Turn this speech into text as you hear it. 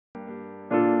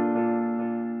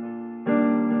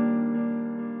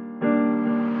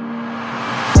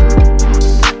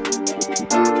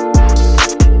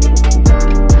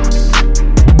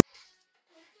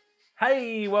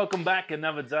Hey, welcome back.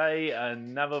 Another day,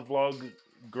 another vlog.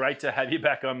 Great to have you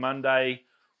back on Monday.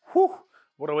 Whew,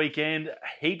 what a weekend.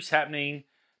 Heaps happening.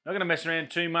 Not going to mess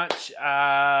around too much.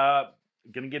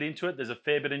 Going to get into it. There's a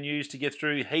fair bit of news to get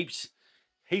through. Heaps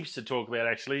to talk about,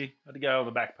 actually. I had to go on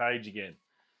the back page again.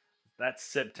 That's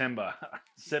September.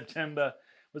 September.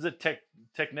 Was it Tech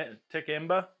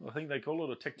Ember? I think they call it,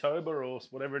 or Techtober, or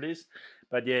whatever it is.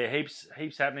 But yeah,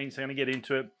 heaps happening. So I'm going to get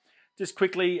into it. Just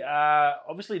quickly,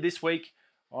 obviously this week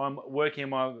I'm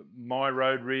working on my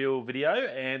road reel video,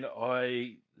 and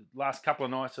last couple of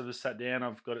nights I've just sat down,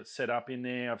 I've got it set up in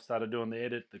there, I've started doing the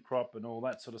edit, the crop and all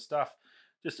that sort of stuff.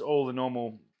 Just all the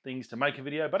normal things to make a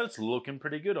video, but it's looking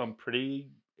pretty good. I'm pretty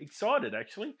excited,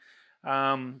 actually.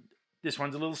 This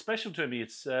one's a little special to me.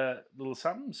 It's a little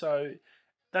something, so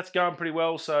that's going pretty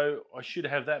well. So I should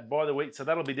have that by the week. So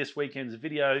that'll be this weekend's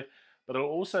video. But it'll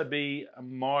also be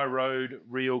my road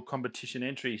reel competition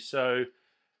entry. So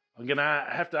I'm going to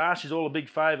have to ask you all a big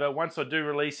favour. Once I do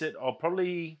release it, I'll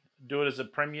probably do it as a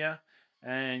premiere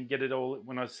and get it all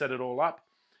when I set it all up.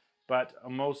 But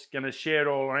I'm also going to share it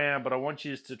all around. But I want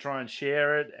you to try and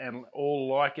share it and all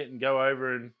like it and go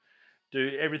over and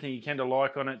do everything you can to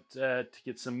like on it to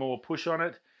get some more push on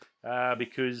it.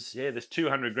 Because, yeah, there's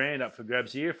 200 grand up for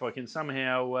grabs here. If I can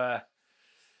somehow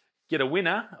get a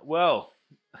winner, well,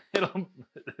 it'll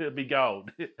be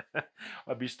gold.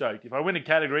 I'd be stoked. If I win a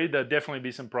category, there'll definitely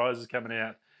be some prizes coming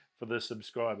out for the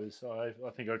subscribers. So I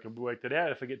think I can work that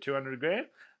out. If I get 200 grand,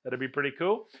 that'd be pretty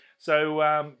cool.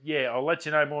 So yeah, I'll let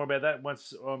you know more about that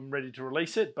once I'm ready to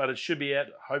release it. But it should be out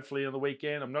hopefully on the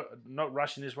weekend. I'm not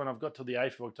rushing this one. I've got till the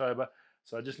 8th of October,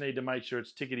 so I just need to make sure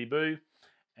it's tickety boo,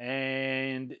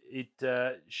 and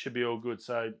it should be all good.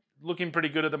 So looking pretty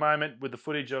good at the moment with the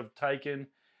footage I've taken.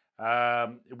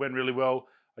 It went really well.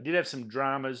 I did have some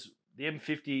dramas. The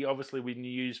M50, obviously, when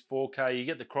you use 4K, you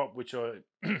get the crop, which I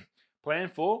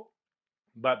planned for,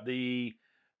 but the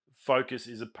focus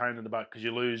is a pain in the butt because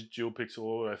you lose dual pixel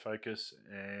autofocus,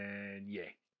 and yeah,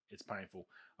 it's painful.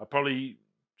 I probably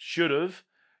should have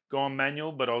gone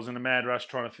manual, but I was in a mad rush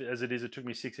trying to fit. As it is, it took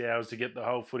me 6 hours to get the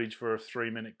whole footage for a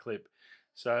 3-minute clip.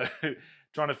 So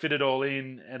trying to fit it all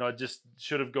in, and I just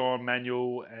should have gone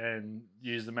manual and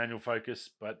used the manual focus,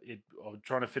 but I was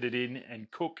trying to fit it in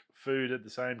and cook food at the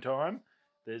same time.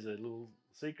 There's a little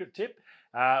secret tip.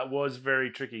 Was very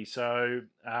tricky. So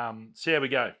see how we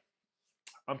go.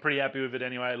 I'm pretty happy with it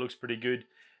anyway. It looks pretty good,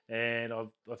 and I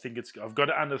think I've got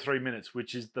it under 3 minutes,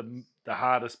 which is the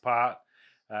hardest part.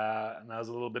 And there's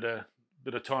a little bit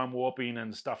of time warping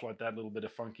and stuff like that, a little bit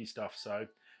of funky stuff. So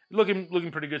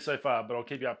looking pretty good so far, but I'll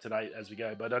keep you up to date as we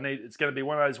go. But it's going to be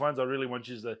one of those ones I really want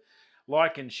you to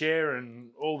like and share,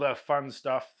 and all the fun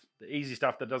stuff, the easy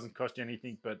stuff that doesn't cost you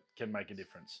anything but can make a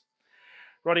difference.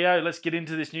 Rightio, let's get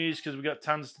into this news because we've got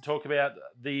tons to talk about.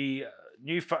 The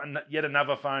new phone, yet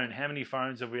another phone. How many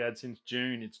phones have we had since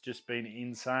June? It's just been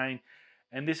insane.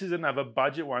 And this is another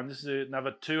budget one. This is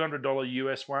another $200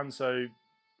 US one, so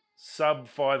sub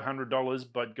 $500,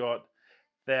 but got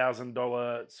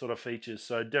 $1,000 sort of features.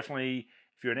 So definitely,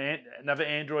 if you're another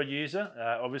Android user,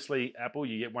 obviously Apple,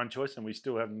 you get one choice, and we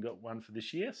still haven't got one for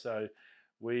this year. So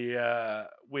we're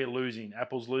losing.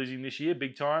 Apple's losing this year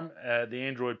big time. The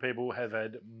Android people have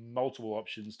had multiple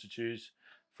options to choose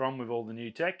from with all the new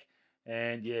tech.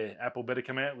 And yeah, Apple better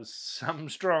come out with something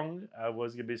strong.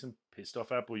 Was going to be some pissed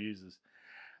off Apple users.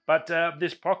 But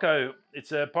this Poco,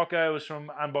 it's a Poco. It's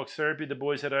from Unbox Therapy. The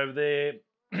boys had over there.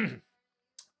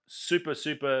 Super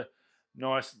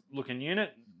nice looking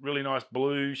unit. Really nice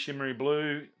blue, shimmery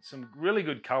blue. Some really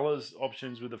good colors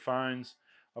options with the phones.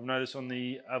 I've noticed on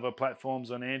the other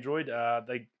platforms on Android,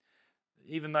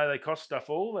 even though they cost stuff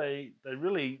all, they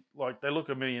really they look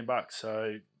 $1 million.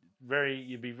 So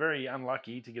you'd be very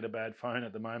unlucky to get a bad phone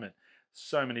at the moment.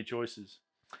 So many choices.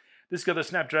 This got the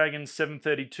Snapdragon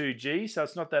 732G, so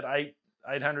it's not that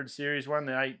 800 series one,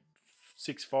 the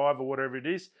 865 or whatever it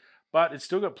is, but it's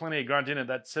still got plenty of grunt in it.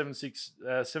 That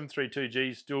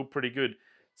 732G is still pretty good.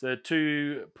 It's a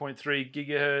 2.3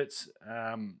 gigahertz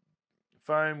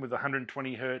phone with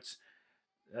 120 hertz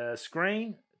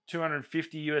screen,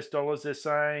 $250 US they're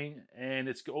saying, and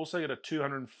it's also got a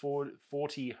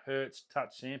 240 hertz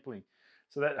touch sampling.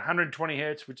 So that 120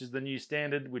 hertz, which is the new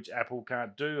standard, which Apple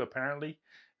can't do apparently.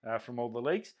 From all the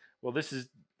leaks. Well, this is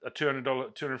a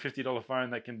 $250 phone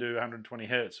that can do 120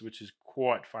 hertz, which is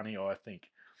quite funny, I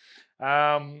think.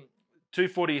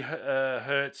 240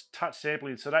 hertz touch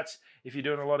sampling. So that's if you're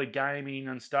doing a lot of gaming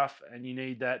and stuff, and you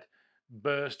need that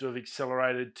burst of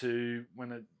accelerated to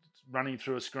when it's running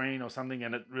through a screen or something,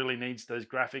 and it really needs those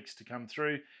graphics to come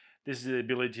through. This is the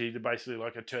ability to basically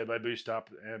like a turbo boost up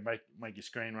and make your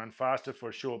screen run faster for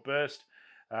a short burst.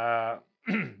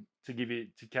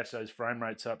 to catch those frame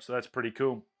rates up. So that's pretty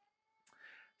cool.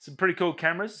 Some pretty cool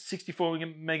cameras, 64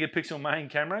 megapixel main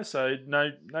camera, so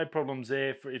no problems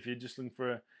there for if you're just looking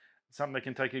for something that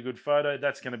can take a good photo.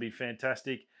 That's going to be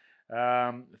fantastic.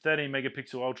 13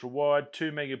 megapixel ultra wide,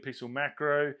 2 megapixel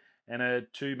macro, and a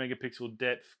 2 megapixel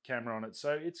depth camera on it.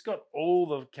 So it's got all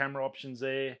the camera options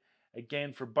there.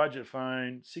 Again, for a budget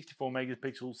phone, 64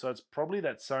 megapixels, so it's probably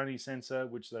that Sony sensor,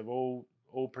 which they've all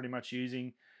pretty much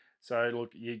using. So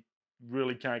look, you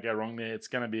really can't go wrong there. It's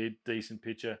going to be a decent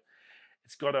picture.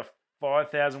 It's got a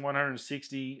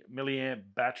 5,160 milliamp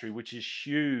battery, which is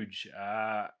huge,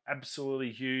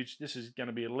 absolutely huge. This is going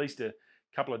to be at least a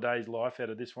couple of days life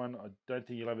out of this one. I don't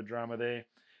think you'll have a drama there.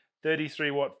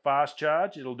 33-watt fast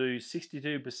charge. It'll do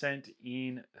 62%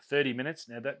 in 30 minutes.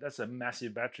 Now that's a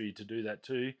massive battery to do that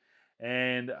too,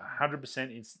 and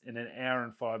 100% in an hour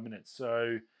and 5 minutes.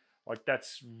 So like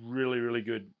that's really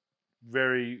good.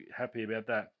 Very happy about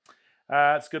that.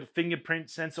 It's got a fingerprint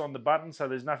sensor on the button, so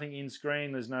there's nothing in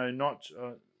screen. There's no notch.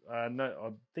 I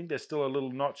think there's still a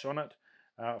little notch on it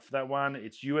for that one.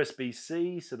 It's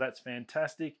USB-C, so that's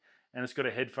fantastic. And it's got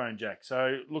a headphone jack.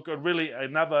 So look, really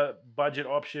another budget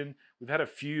option. We've had a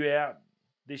few out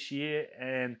this year,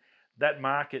 and that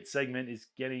market segment is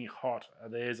getting hot.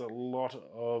 There's a lot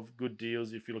of good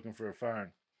deals if you're looking for a phone.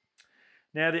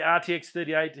 Now the RTX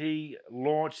 3080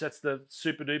 launch, that's the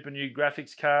super duper new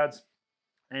graphics cards,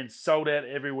 and sold out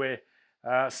everywhere.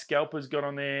 Scalpers got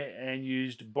on there and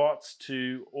used bots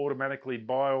to automatically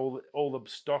buy all the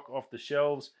stock off the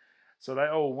shelves. So they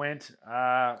all went,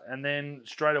 and then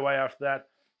straight away after that,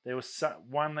 there was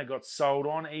one that got sold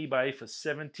on eBay for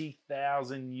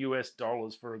 $70,000 US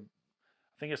for, I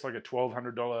think it's like a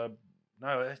 $1,200.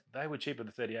 No, they were cheaper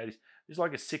than 3080s. It was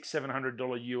like a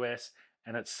 $600-700 US,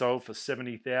 and it sold for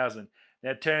 $70,000. Now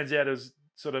it turns out it was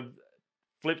sort of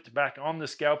flipped back on the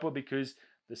scalper because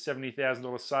the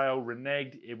 $70,000 sale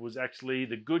reneged. It was actually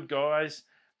the good guys,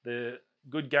 the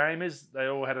good gamers. They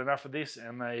all had enough of this,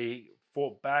 and they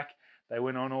fought back. They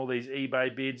went on all these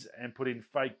eBay bids and put in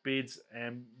fake bids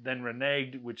and then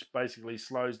reneged, which basically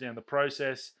slows down the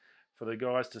process for the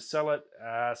guys to sell it.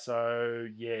 So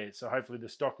hopefully the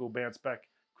stock will bounce back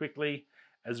quickly.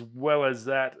 As well as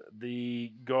that,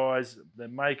 the guys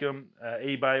that make them,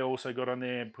 eBay also got on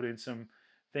there and put in some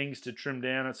things to trim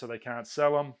down it so they can't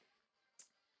sell them.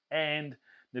 And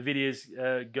NVIDIA's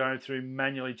going through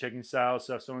manually checking sales.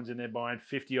 So if someone's in there buying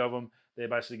 50 of them, they're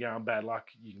basically going bad luck.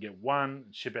 You can get one,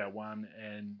 ship out one,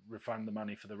 and refund the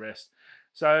money for the rest.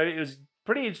 So it was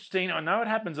pretty interesting. I know it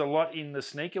happens a lot in the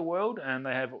sneaker world, and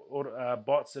they have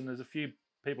bots, and there's a few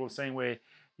people have seen where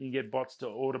you can get bots to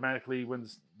automatically, when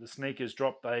the sneakers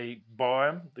drop, they buy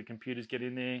them. The computers get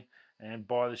in there and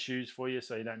buy the shoes for you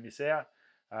so you don't miss out.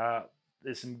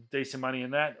 There's some decent money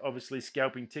in that. Obviously,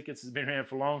 scalping tickets has been around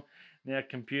for long. Now,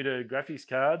 computer graphics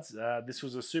cards. This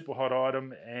was a super hot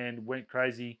item and went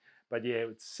crazy. But yeah,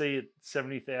 see it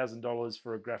 $70,000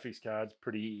 for a graphics card is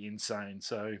pretty insane.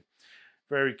 So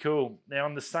very cool. Now,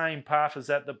 on the same path as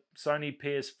that, the Sony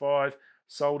PS5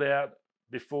 sold out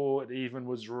before it even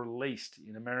was released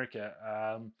in America.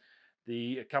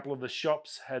 A couple of the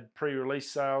shops had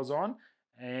pre-release sales on,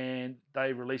 and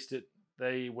they released it.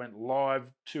 They went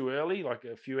live too early, like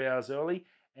a few hours early,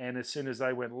 and as soon as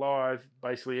they went live,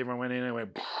 basically everyone went in and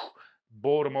went,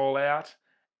 bought them all out,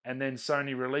 and then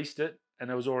Sony released it, and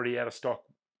it was already out of stock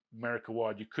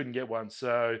America-wide. You couldn't get one.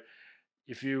 So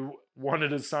if you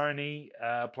wanted a Sony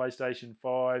PlayStation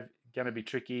 5, going to be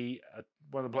tricky.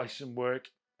 One of the places in work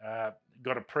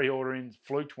got a pre-order in,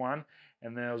 fluked one,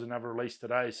 and there was another release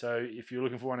today. So if you're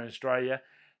looking for one in Australia,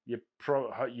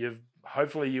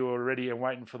 hopefully you were ready and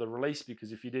waiting for the release,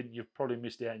 because if you didn't, you've probably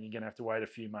missed out and you're going to have to wait a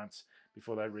few months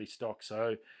before they restock.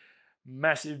 So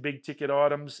massive big ticket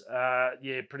items.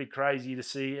 Pretty crazy to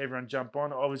see everyone jump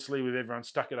on. Obviously, with everyone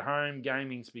stuck at home,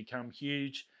 gaming's become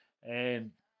huge,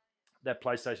 and that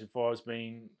PlayStation 5's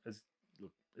been,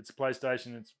 it's a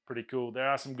PlayStation, it's pretty cool. There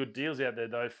are some good deals out there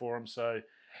though for them, so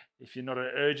if you're not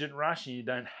an urgent rush and you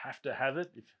don't have to have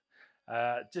it,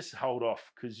 just hold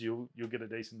off, because you'll get a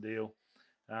decent deal.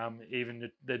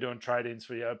 Even they're doing trade-ins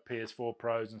for your PS4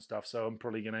 Pros and stuff, so I'm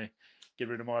probably going to get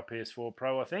rid of my PS4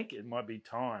 Pro. I think it might be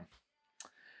time.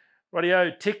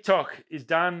 Rightio, TikTok is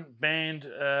done, banned.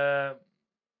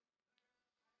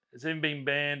 It's even been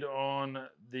banned on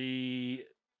the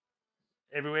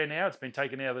everywhere now. It's been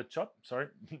taken out of the shop. Sorry,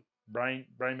 brain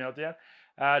meltdown.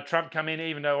 Trump come in,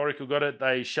 even though Oracle got it,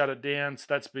 they shut it down. So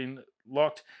that's been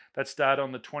locked. That started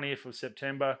on the 20th of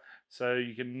September. So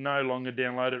you can no longer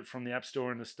download it from the App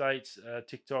Store in the States,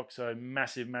 TikTok. So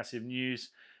massive news.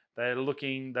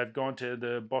 They've gone to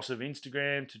the boss of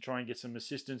Instagram to try and get some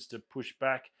assistance to push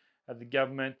back at the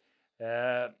government.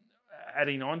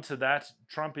 Adding on to that,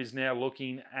 Trump is now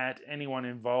looking at anyone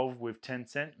involved with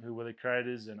Tencent, who were the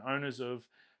creators and owners of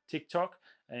TikTok,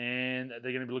 and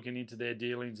they're going to be looking into their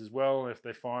dealings as well. If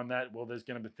they find that, well, there's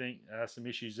going to be some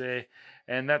issues there,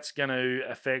 and that's going to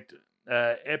affect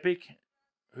Epic,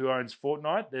 who owns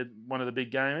Fortnite. They're one of the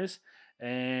big gamers,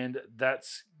 and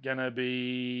that's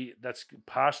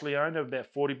partially owned at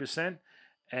about 40%,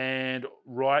 and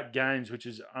Riot Games, which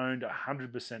is owned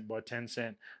 100% by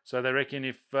Tencent. So they reckon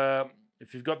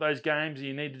if you've got those games and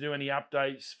you need to do any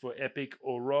updates for Epic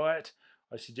or Riot,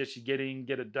 I suggest you get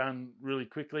it done really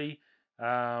quickly,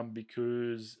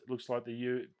 because it looks like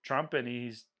Trump and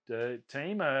his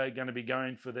team are going to be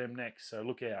going for them next. So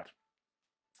look out.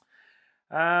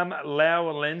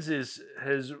 Laowa Lenses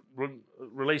has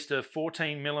released a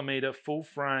 14mm full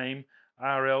frame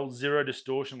RL zero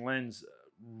distortion lens.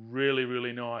 Really,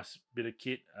 really nice bit of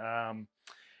kit.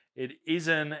 It is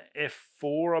an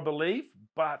f4, I believe,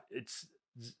 but it's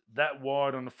that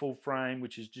wide on the full frame,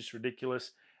 which is just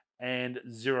ridiculous, and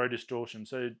zero distortion.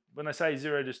 So when I say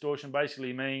zero distortion,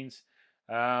 basically means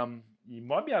you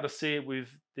might be able to see it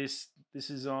with this.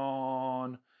 This is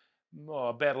on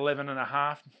about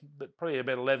 11.5, but probably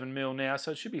about 11 mil now,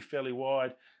 so it should be fairly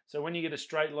wide. So when you get a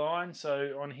straight line,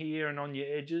 so on here and on your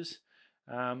edges,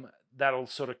 that'll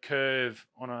sort of curve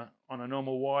on a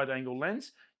normal wide angle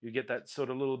lens. You get that sort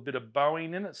of little bit of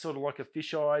bowing in it, sort of like a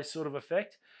fisheye sort of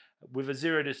effect. With a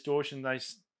zero distortion, they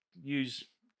use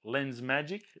lens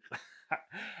magic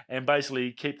and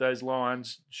basically keep those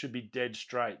lines should be dead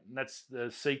straight. And that's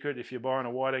the secret. If you're buying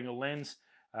a wide angle lens,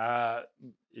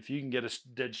 if you can get a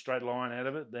dead straight line out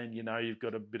of it, then you know you've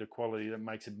got a bit of quality that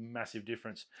makes a massive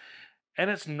difference. And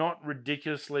it's not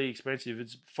ridiculously expensive.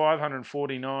 It's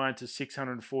 $549 to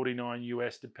 $649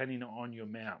 US, depending on your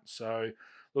mount. So,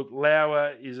 look,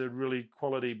 Laowa is a really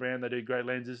quality brand. They do great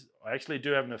lenses. I actually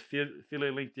do have an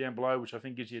affiliate link down below, which I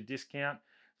think gives you a discount.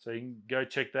 So you can go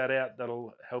check that out.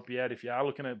 That'll help you out if you are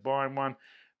looking at buying one.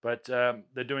 But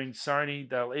they're doing Sony.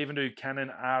 They'll even do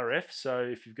Canon RF. So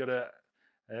if you've got a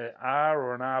R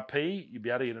or an RP, you'll be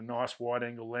able to get a nice wide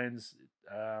angle lens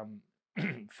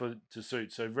to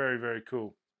suit. So very, very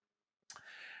cool.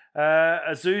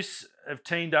 Asus have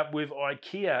teamed up with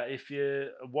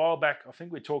IKEA. A while back, I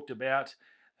think we talked about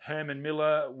Herman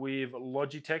Miller with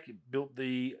Logitech built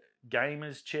the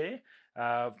gamer's chair.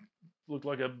 Looked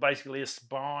like basically a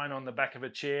spine on the back of a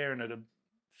chair, and it'd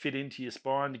fit into your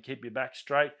spine to keep your back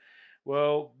straight.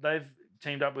 Well, they've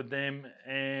teamed up with them,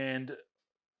 and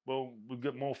well, we've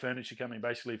got more furniture coming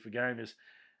basically for gamers.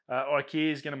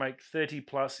 IKEA is going to make 30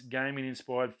 plus gaming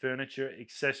inspired furniture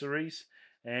accessories,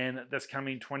 and that's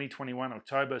coming 2021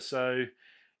 October. So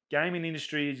gaming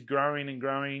industry is growing and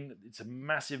growing. It's a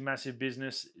massive, massive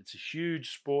business. It's a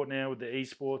huge sport now with the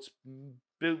esports.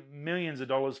 Millions of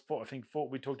dollars. I think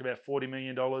we talked about $40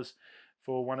 million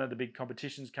for one of the big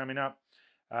competitions coming up.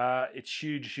 It's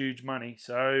huge, huge money.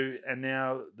 So, and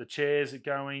now the chairs are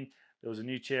going. There was a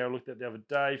new chair I looked at the other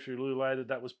day through Lulated.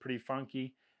 That was pretty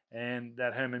funky. And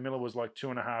that Herman Miller was like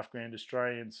 $2,500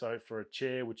 Australian. So for a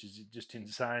chair, which is just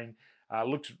insane,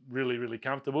 looks really, really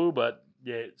comfortable, but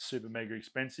yeah, super mega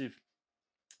expensive.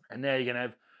 And now you're going to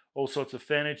have all sorts of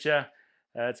furniture.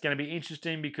 It's going to be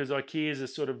interesting because IKEA is a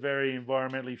sort of very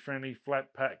environmentally friendly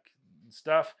flat pack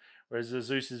stuff, whereas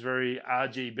Asus is very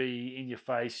RGB, in your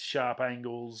face, sharp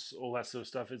angles, all that sort of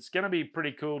stuff. It's going to be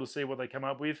pretty cool to see what they come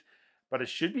up with, but it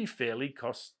should be fairly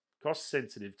cost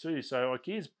sensitive too. So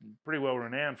IKEA is pretty well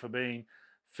renowned for being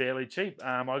fairly cheap.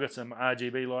 I got some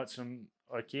RGB lights from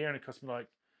IKEA and it cost me like,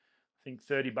 I think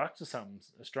 $30 or something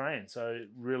Australian. So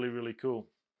really, really cool.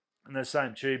 And the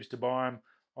same tubes to buy them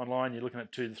online. You're looking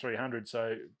at $200 to $300.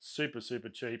 So super, super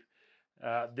cheap.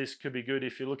 This could be good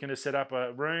if you're looking to set up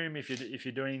a room. If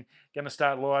you're going to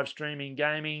start live streaming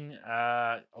gaming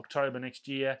October next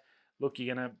year. Look,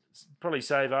 you're going to probably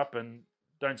save up and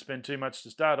don't spend too much to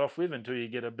start off with until you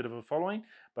get a bit of a following,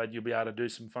 but you'll be able to do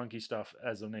some funky stuff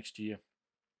as of next year.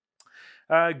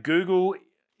 Google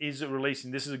is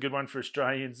releasing, this is a good one for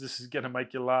Australians, this is going to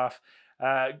make you laugh.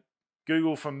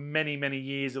 Google for many, many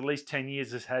years, at least 10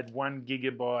 years, has had 1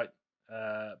 gigabyte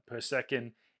per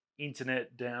second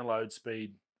internet download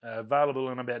speed.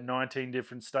 Available in about 19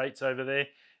 different states over there.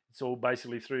 It's all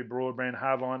basically through broadband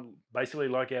hardline, basically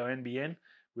like our NBN,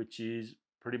 which is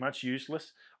pretty much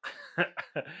useless.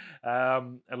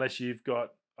 Unless you've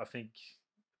got, I think,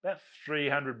 about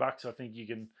 $300, I think you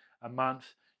can, a month,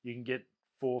 you can get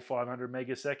 400 or 500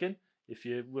 megasecond if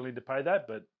you're willing to pay that,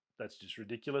 but that's just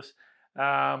ridiculous.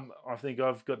 I think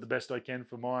I've got the best I can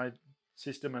for my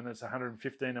system, and it's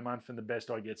 115 a month, and the best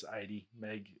I get's 80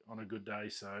 meg on a good day.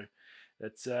 So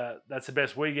that's the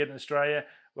best we get in Australia.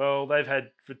 Well, they've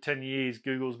had for 10 years,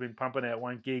 Google's been pumping out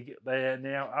 1 gig. They are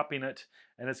now upping it,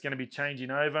 and it's going to be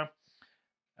changing over.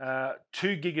 2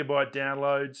 gigabyte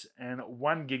downloads and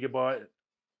 1 gigabyte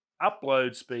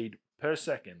upload speed per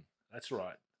second. That's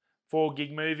right. 4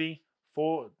 gig movie,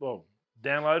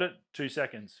 download it, 2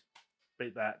 seconds.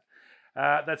 Beat that.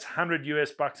 That's 100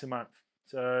 US bucks a month.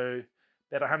 So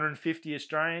about 150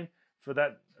 Australian for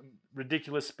that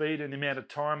ridiculous speed and the amount of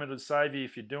time it'll save you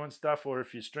if you're doing stuff or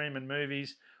if you're streaming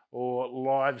movies or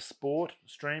live sport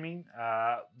streaming.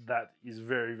 That is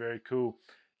very, very cool.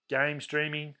 Game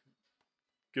streaming,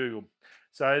 Google.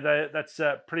 So that's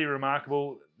pretty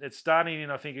remarkable. It's starting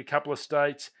in, I think, a couple of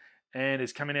states, and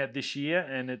it's coming out this year,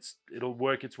 and it'll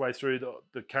work its way through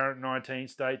the current 19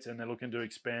 states, and they're looking to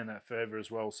expand that further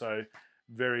as well. So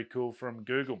very cool from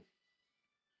Google.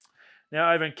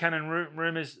 Now, over in Canon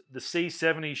rumors, the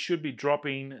C70 should be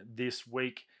dropping this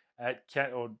week at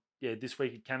this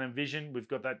week at Canon Vision. We've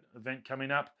got that event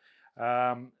coming up.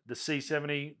 The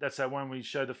C70, that's that one we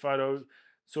showed the photo.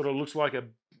 Sort of looks like a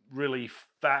really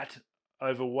fat,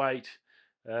 overweight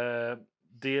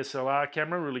DSLR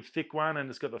camera, really thick one, and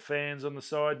it's got the fans on the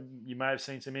side. You may have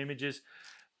seen some images.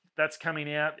 That's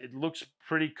coming out. It looks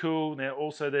pretty cool. Now,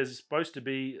 also, there's supposed to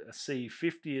be a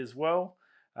C50 as well.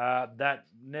 That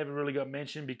never really got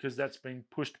mentioned because that's been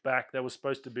pushed back. That was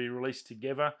supposed to be released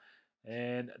together,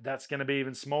 and that's going to be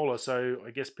even smaller. So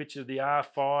I guess picture the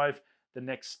R5, the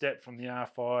next step from the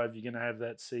R5, you're going to have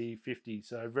that C50.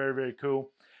 So very, very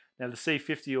cool. Now the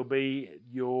C50 will be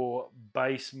your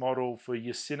base model for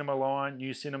your cinema line,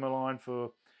 new cinema line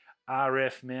for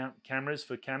RF mount cameras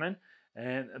for Canon,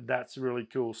 and that's really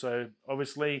cool. So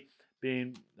obviously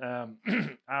being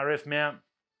RF mount,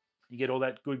 you get all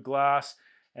that good glass,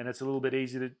 and it's a little bit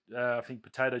easier to, I think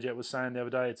Potato Jet was saying the other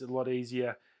day, it's a lot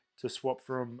easier to swap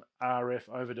from RF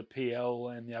over to PL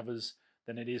and the others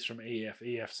than it is from EF.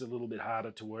 EF's a little bit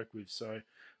harder to work with. So,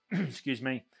 excuse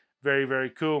me, very, very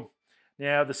cool.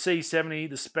 Now, the C70,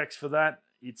 the specs for that,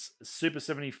 it's Super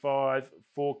 75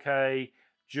 4K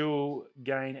dual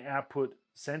gain output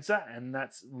sensor, and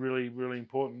that's really, really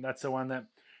important. That's the one that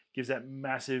gives that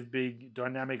massive, big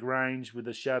dynamic range with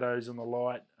the shadows and the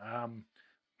light.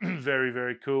 Very,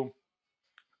 very cool.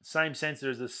 Same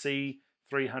sensor as the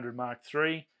C300 Mark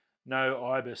III, no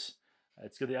IBIS.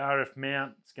 It's got the RF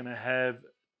mount. It's going to have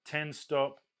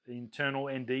 10-stop internal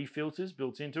ND filters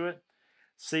built into it.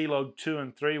 C-Log 2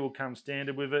 and 3 will come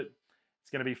standard with it. It's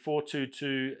going to be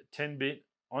 422 10-bit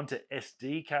onto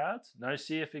SD cards. No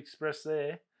CF Express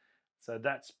there. So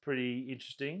that's pretty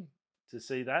interesting to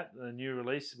see that. The new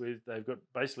release, they've got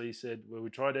basically said, well,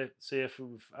 we tried a CF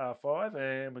with R5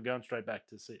 and we're going straight back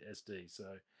to SD. So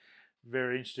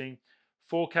very interesting.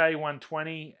 4K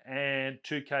 120 and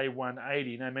 2K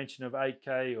 180. No mention of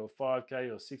 8K or 5K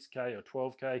or 6K or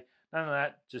 12K. None of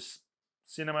that. Just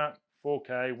cinema,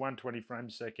 4K, 120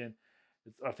 frames a second.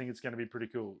 I think it's going to be pretty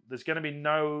cool. There's going to be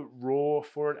no RAW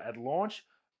for it at launch,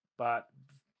 but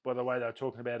by the way they're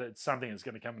talking about it, it's something that's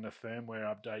going to come in a firmware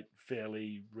update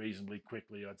fairly reasonably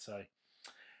quickly, I'd say.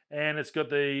 And it's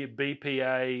got the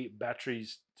BPA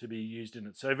batteries to be used in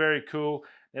it. So very cool.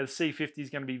 Now the C50 is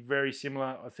going to be very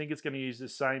similar. I think it's going to use the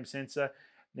same sensor.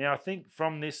 Now I think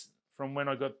from when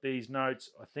I got these notes,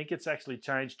 I think it's actually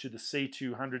changed to the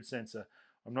C200 sensor.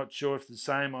 I'm not sure if it's the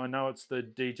same. I know it's the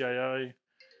DJI.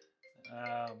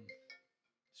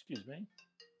 Excuse me.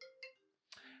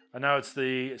 I know it's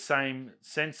the same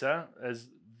sensor as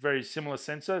very similar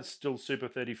sensor. It's still Super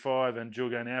 35 and dual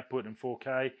gain output and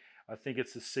 4K. I think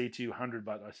it's the C200,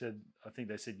 but I think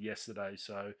they said yesterday.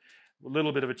 So a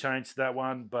little bit of a change to that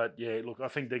one. But yeah, look, I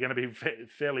think they're going to be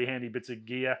fairly handy bits of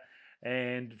gear.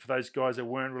 And for those guys that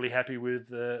weren't really happy with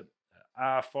the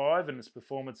R5 and its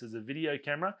performance as a video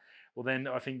camera, well then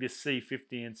I think this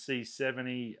C50 and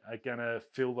C70 are going to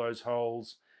fill those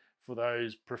holes for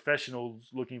those professionals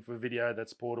looking for video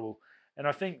that's portable. And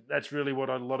I think that's really what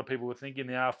a lot of people were thinking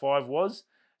the R5 was.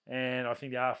 And I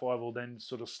think the R5 will then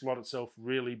sort of slot itself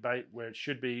really where it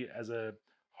should be as a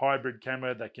hybrid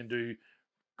camera that can do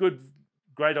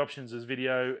great options as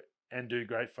video and do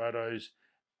great photos.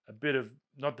 A bit of,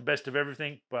 not the best of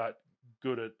everything, but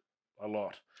good at a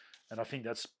lot. And I think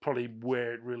that's probably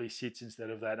where it really sits instead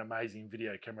of that amazing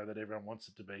video camera that everyone wants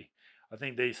it to be. I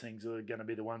think these things are going to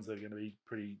be the ones that are going to be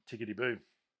pretty tickety-boo.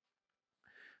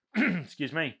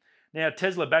 Excuse me. Now,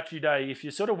 Tesla Battery Day, if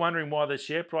you're sort of wondering why the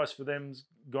share price for them's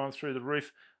gone through the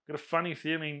roof, I've got a funny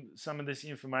feeling some of this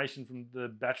information from the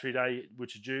Battery Day,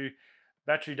 which is due.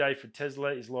 Battery Day for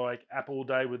Tesla is like Apple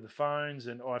Day with the phones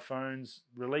and iPhones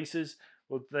releases.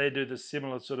 Well, they do the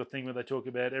similar sort of thing where they talk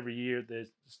about every year at their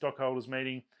stockholders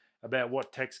meeting about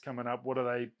what tech's coming up, what do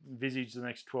they envisage the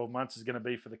next 12 months is going to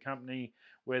be for the company,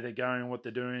 where they're going, what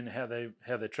they're doing, how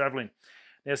they're traveling.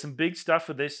 Now, some big stuff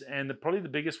for this, and probably the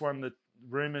biggest one that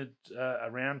rumored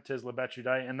around Tesla Battery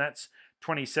Day, and that's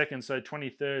 22nd, so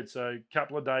 23rd, so a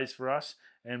couple of days for us,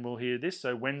 and we'll hear this.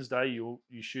 So Wednesday, you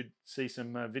should see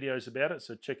some videos about it,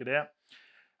 so check it out.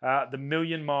 The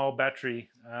 1,000,000 mile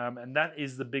battery, and that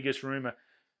is the biggest rumor.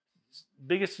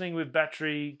 Biggest thing with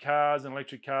battery cars and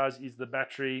electric cars is the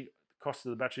battery. The cost of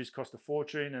the batteries cost a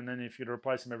fortune, and then if you're to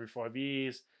replace them every 5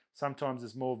 years, sometimes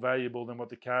it's more valuable than what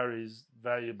the car is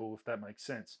valuable, if that makes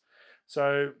sense.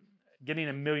 So getting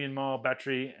a 1,000,000 mile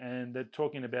battery, and they're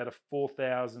talking about a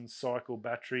 4,000 cycle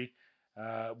battery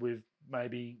with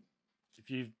maybe,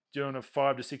 if you're doing a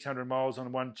 500 to 600 miles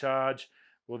on one charge,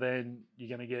 well then you're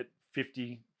going to get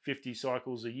 50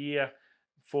 cycles a year.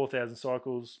 4,000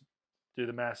 cycles, do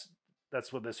the maths,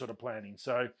 that's what they're sort of planning.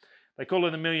 So they call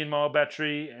it a 1,000,000 mile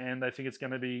battery, and they think it's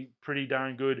going to be pretty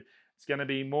darn good. It's going to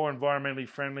be more environmentally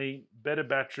friendly, better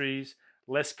batteries,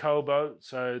 less cobalt,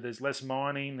 so there's less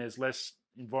mining, there's less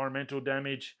environmental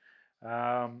damage,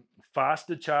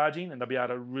 faster charging, and they'll be able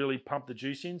to really pump the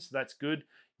juice in, so that's good.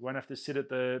 You won't have to sit at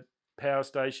the power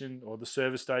station or the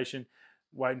service station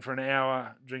waiting for an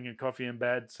hour, drinking coffee and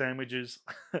bad sandwiches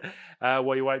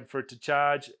while you're waiting for it to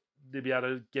charge. They'll be able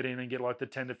to get in and get like the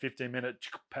 10 to 15 minute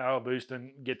power boost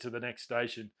and get to the next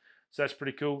station. So that's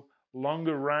pretty cool.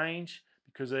 Longer range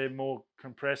because they're more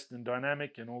compressed and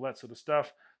dynamic and all that sort of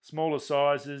stuff. Smaller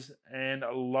sizes and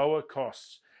lower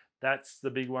costs. That's the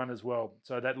big one as well.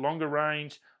 So that longer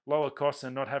range, lower costs,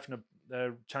 and not having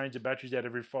to change the batteries out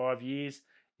every 5 years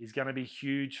is going to be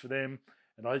huge for them.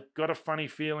 And I got a funny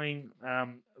feeling,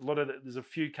 there's a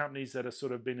few companies that have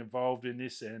sort of been involved in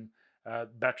this, and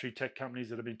battery tech companies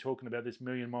that have been talking about this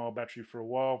 1,000,000 mile battery for a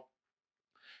while.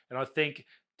 And I think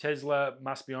Tesla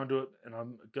must be onto it, and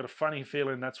I've got a funny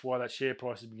feeling that's why that share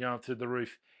price has been going through the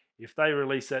roof. If they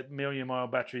release that 1,000,000 mile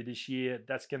battery this year,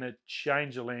 that's going to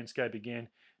change the landscape again,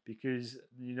 because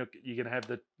you're going to have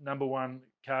the number one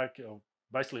car, or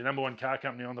basically number one car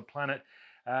company on the planet,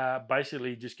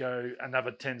 basically just go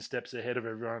another 10 steps ahead of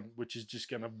everyone, which is just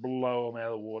going to blow them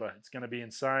out of the water. It's going to be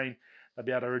insane. They'll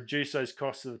be able to reduce those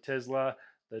costs of the Tesla.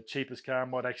 The cheapest car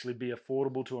might actually be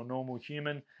affordable to a normal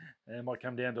human. It might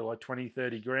come down to like 20,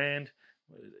 30 grand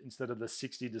instead of the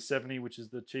 60 to 70, which is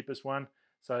the cheapest one.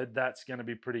 So that's going to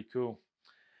be pretty cool.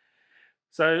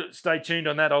 So stay tuned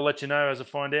on that. I'll let you know as I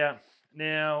find out.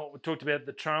 Now, we talked about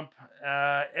the Trump.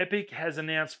 Epic has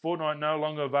announced Fortnite no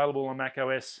longer available on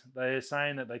macOS. They're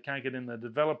saying that they can't get in the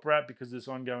developer app because there's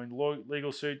ongoing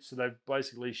legal suits, so they've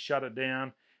basically shut it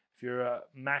down. If you're a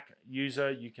Mac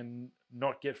user, you can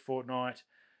not get Fortnite.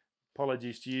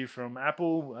 Apologies to you from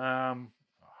Apple.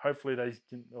 Hopefully they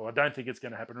can, I don't think it's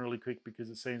going to happen really quick because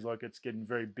it seems like it's getting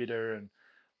very bitter and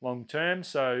long term,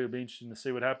 so it'll be interesting to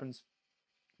see what happens.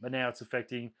 But now it's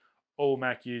affecting all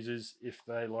Mac users. If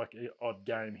they like an odd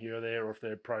game here or there, or if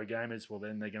they're pro gamers, well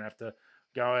then they're going to have to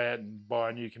go out and buy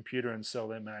a new computer and sell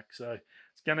their Mac. So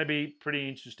it's going to be pretty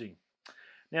interesting.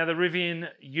 Now the Rivian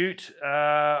Ute,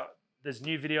 there's a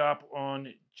new video up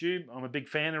on YouTube. I'm a big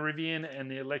fan of Rivian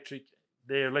and their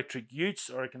electric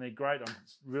Utes. I reckon they're great. I'm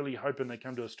really hoping they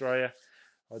come to Australia.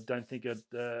 I don't think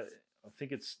I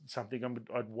think it's something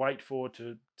I'd wait for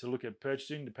to look at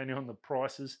purchasing, depending on the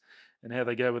prices and how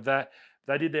they go with that.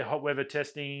 They did their hot weather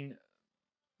testing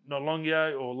not long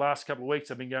ago, or last couple of weeks.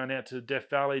 I've been going out to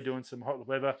Death Valley doing some hot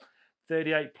weather,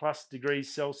 38 plus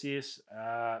degrees Celsius,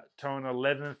 towing an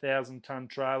 11,000 ton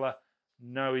trailer,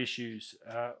 no issues.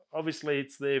 Obviously,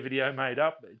 it's their video made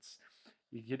up.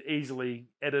 You could easily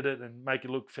edit it and make it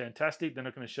look fantastic. They're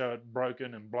not going to show it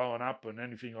broken and blowing up and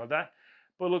anything like that.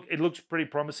 But look, it looks pretty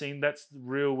promising. That's the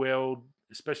real world,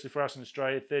 especially for us in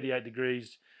Australia. 38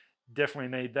 degrees,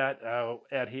 definitely need that.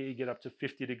 Out here, you get up to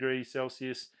 50 degrees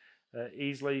Celsius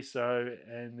easily. So,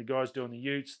 and the guys doing the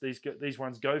Utes, these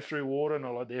ones go through water,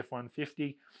 not like the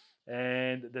F-150.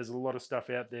 And there's a lot of stuff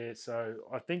out there. So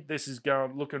I think this is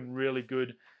looking really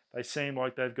good. They seem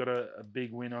like they've got a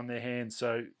big win on their hands.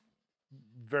 So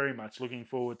very much looking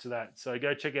forward to that. So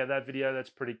go check out that video. That's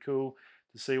pretty cool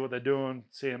to see what they're doing,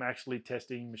 see them actually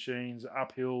testing machines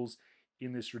up hills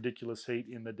in this ridiculous heat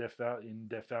in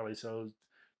Death Valley. So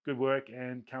good work,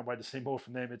 and can't wait to see more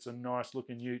from them. It's a nice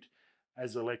looking Ute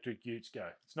as electric Utes go.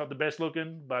 It's not the best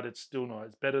looking, but it's still nice.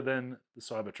 It's better than the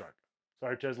Cybertruck.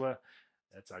 Sorry, Tesla,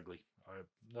 that's ugly.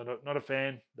 I'm not a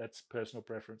fan. That's personal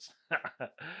preference.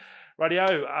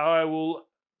 Rightio, I will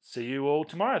see you all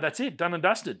tomorrow. That's it, done and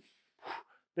dusted.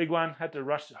 Big one, had to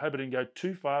rush. Hope it didn't go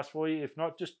too fast for you. If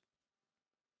not, just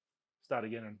start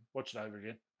again and watch it over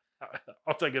again.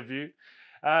 I'll take a view.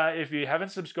 If you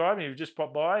haven't subscribed and you've just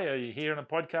popped by or you're here on a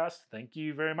podcast, thank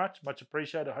you very much. Much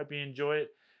appreciated. I hope you enjoy it.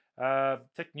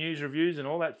 Tech news, reviews, and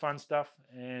all that fun stuff.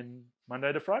 And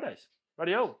Monday to Fridays.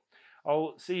 Rightio.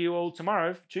 I'll see you all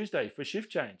tomorrow, Tuesday, for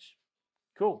shift change.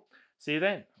 Cool. See you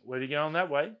then. Whether you're going that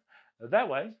way,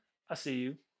 I'll see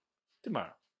you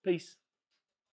tomorrow. Peace.